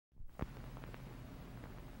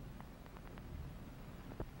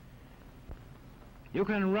You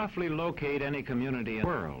can roughly locate any community in the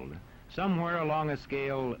world, somewhere along a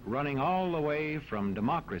scale running all the way from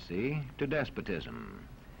democracy to despotism.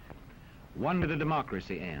 One to the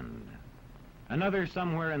democracy end, another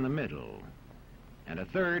somewhere in the middle, and a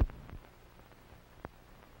third.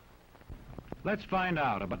 Let's find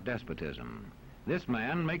out about despotism. This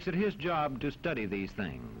man makes it his job to study these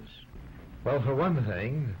things. Well, for one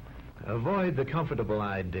thing, avoid the comfortable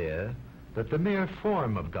idea that the mere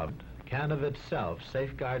form of government can of itself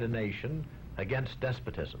safeguard a nation against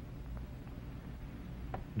despotism.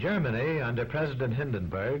 Germany, under President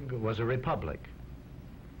Hindenburg, was a republic.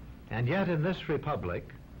 And yet in this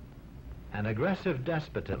republic, an aggressive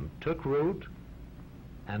despotism took root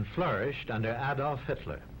and flourished under Adolf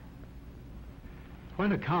Hitler.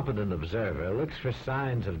 When a competent observer looks for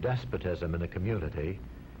signs of despotism in a community,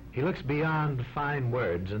 he looks beyond fine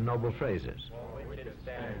words and noble phrases. For which it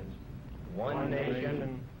stands, one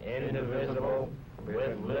nation, indivisible,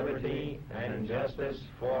 with liberty and justice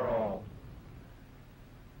for all.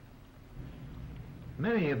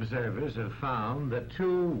 Many observers have found that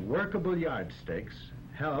two workable yardsticks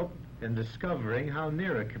help in discovering how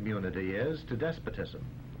near a community is to despotism: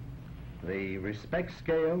 the respect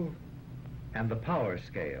scale and the power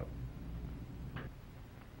scale.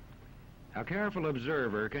 A careful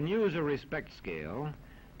observer can use a respect scale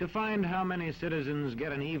to find how many citizens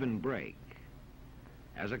get an even break.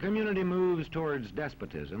 As a community moves towards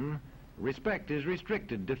despotism, respect is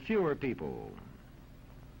restricted to fewer people.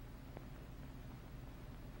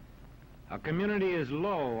 A community is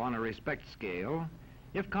low on a respect scale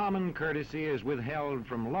if common courtesy is withheld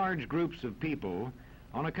from large groups of people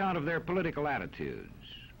on account of their political attitudes.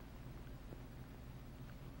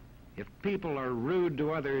 If people are rude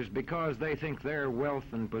to others because they think their wealth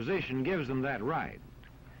and position gives them that right,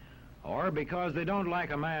 or because they don't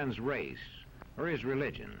like a man's race or his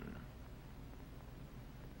religion.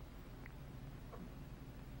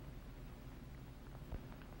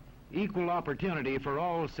 Equal opportunity for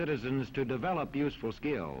all citizens to develop useful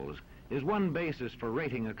skills is one basis for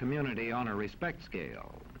rating a community on a respect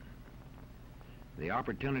scale. The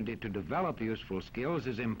opportunity to develop useful skills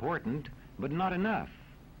is important, but not enough.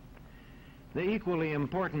 The equally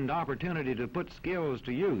important opportunity to put skills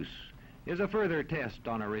to use is a further test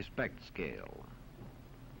on a respect scale.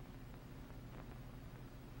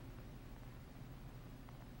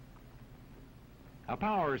 A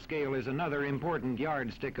power scale is another important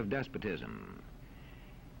yardstick of despotism.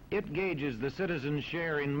 It gauges the citizens'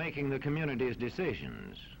 share in making the community's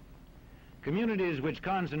decisions. Communities which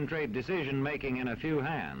concentrate decision-making in a few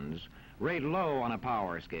hands rate low on a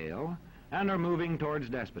power scale and are moving towards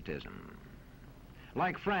despotism.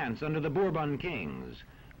 Like France under the Bourbon kings,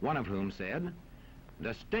 one of whom said,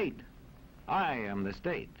 "The state, I am the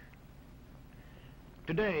state."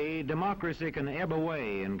 Today, democracy can ebb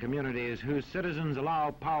away in communities whose citizens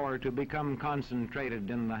allow power to become concentrated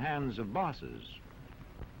in the hands of bosses.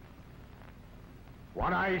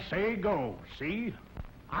 What I say goes, see?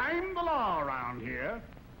 I'm the law around here.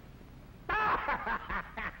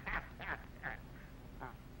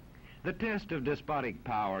 The test of despotic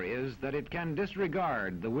power is that it can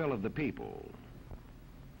disregard the will of the people.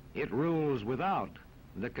 It rules without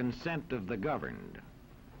the consent of the governed.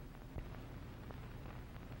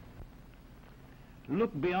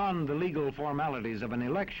 Look beyond the legal formalities of an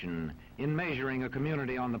election in measuring a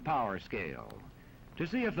community on the power scale to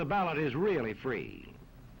see if the ballot is really free.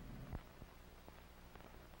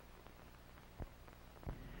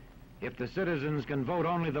 If the citizens can vote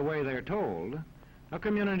only the way they're told, a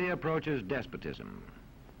community approaches despotism.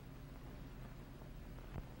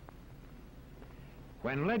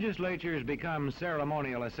 When legislatures become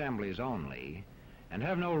ceremonial assemblies only and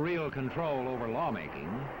have no real control over lawmaking,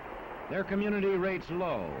 their community rates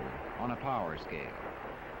low on a power scale.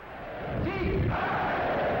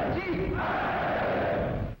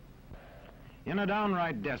 In a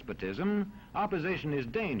downright despotism, opposition is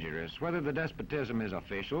dangerous, whether the despotism is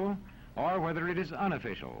official or whether it is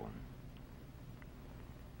unofficial.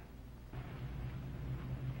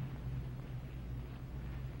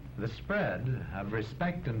 The spread of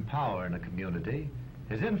respect and power in a community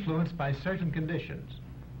is influenced by certain conditions,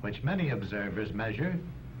 which many observers measure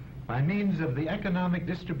by means of the economic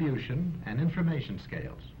distribution and information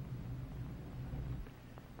scales.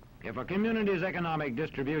 If a community's economic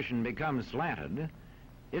distribution becomes slanted,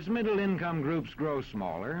 its middle-income groups grow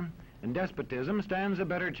smaller, and despotism stands a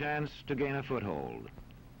better chance to gain a foothold.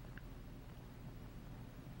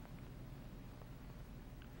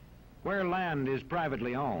 Where land is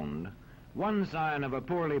privately owned, one sign of a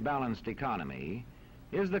poorly balanced economy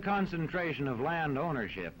is the concentration of land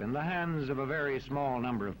ownership in the hands of a very small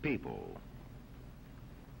number of people.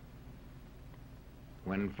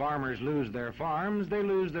 When farmers lose their farms, they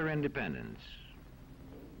lose their independence.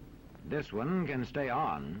 This one can stay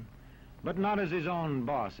on, but not as his own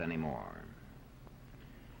boss anymore.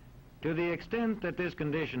 To the extent that this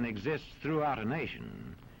condition exists throughout a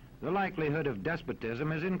nation, the likelihood of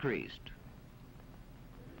despotism is increased.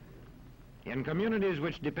 In communities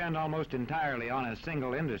which depend almost entirely on a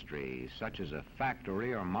single industry, such as a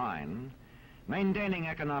factory or mine, maintaining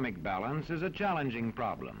economic balance is a challenging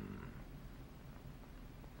problem.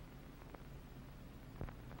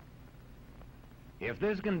 If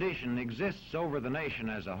this condition exists over the nation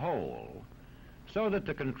as a whole, so that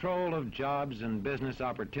the control of jobs and business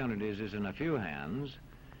opportunities is in a few hands,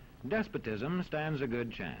 despotism stands a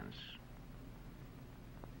good chance.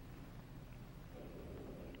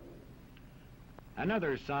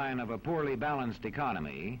 Another sign of a poorly balanced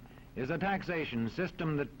economy is a taxation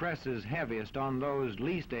system that presses heaviest on those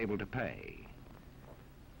least able to pay.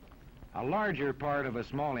 A larger part of a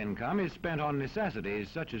small income is spent on necessities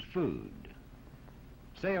such as food.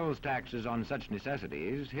 Sales taxes on such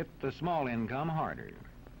necessities hit the small income harder.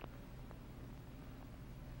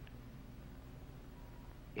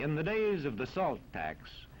 In the days of the salt tax,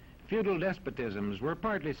 feudal despotisms were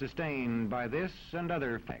partly sustained by this and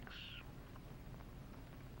other effects.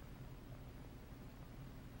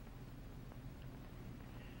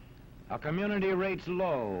 A community rates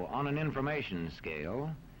low on an information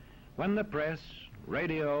scale when the press,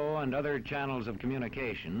 radio, and other channels of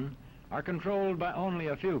communication are controlled by only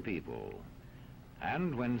a few people,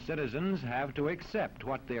 and when citizens have to accept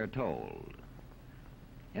what they are told.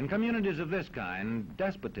 In communities of this kind,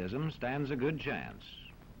 despotism stands a good chance.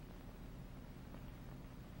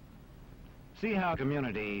 See how a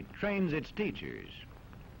community trains its teachers.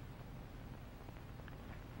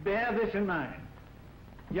 Bear this in mind.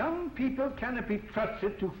 Young people cannot be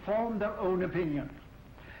trusted to form their own opinions.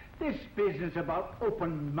 This business about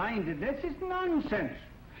open-mindedness is nonsense.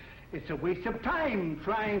 It's a waste of time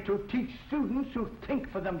trying to teach students to think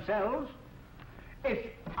for themselves. It's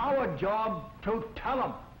our job to tell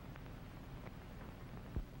them.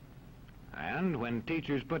 And when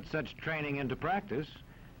teachers put such training into practice,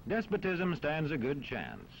 despotism stands a good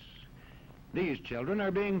chance. These children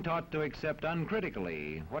are being taught to accept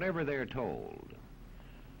uncritically whatever they're told.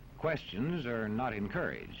 Questions are not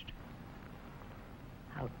encouraged.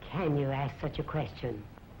 How can you ask such a question?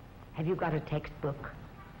 Have you got a textbook?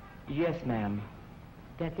 Yes, ma'am.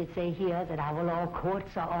 Does it say here that our law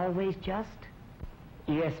courts are always just?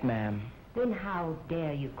 Yes, ma'am. Then how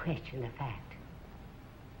dare you question the fact?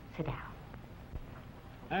 Sit down.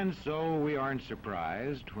 And so we aren't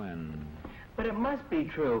surprised when... But it must be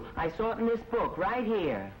true. I saw it in this book right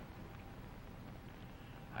here.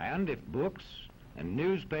 And if books and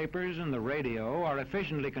newspapers and the radio are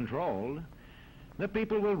efficiently controlled, the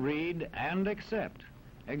people will read and accept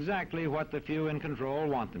exactly what the few in control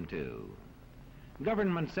want them to.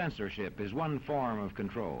 Government censorship is one form of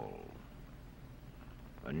control.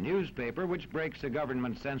 A newspaper which breaks a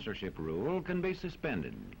government censorship rule can be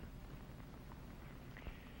suspended.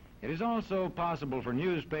 It is also possible for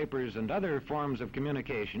newspapers and other forms of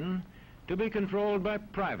communication to be controlled by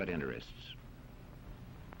private interests.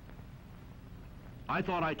 I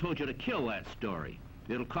thought I told you to kill that story.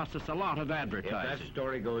 It'll cost us a lot of If advertising. that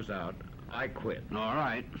story goes out, I quit. All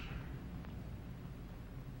right.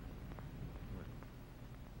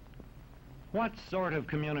 What sort of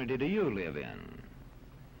community do you live in?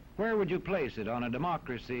 Where would you place it on a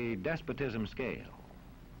democracy-despotism scale?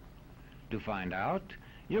 To find out,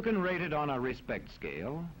 you can rate it on a respect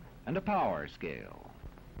scale and a power scale.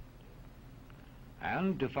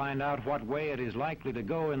 And to find out what way it is likely to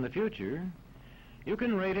go in the future, you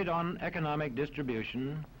can rate it on economic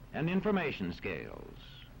distribution and information scales.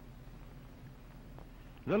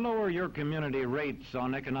 The lower your community rates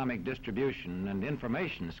on economic distribution and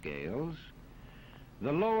information scales,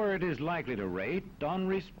 the lower it is likely to rate on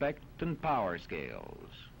respect and power scales,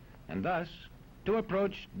 and thus to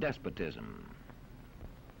approach despotism.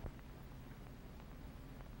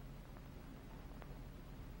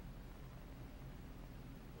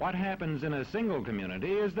 What happens in a single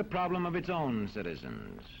community is the problem of its own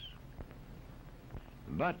citizens.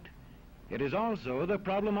 But it is also the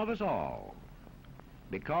problem of us all,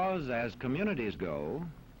 because as communities go,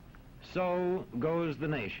 so goes the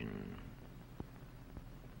nation.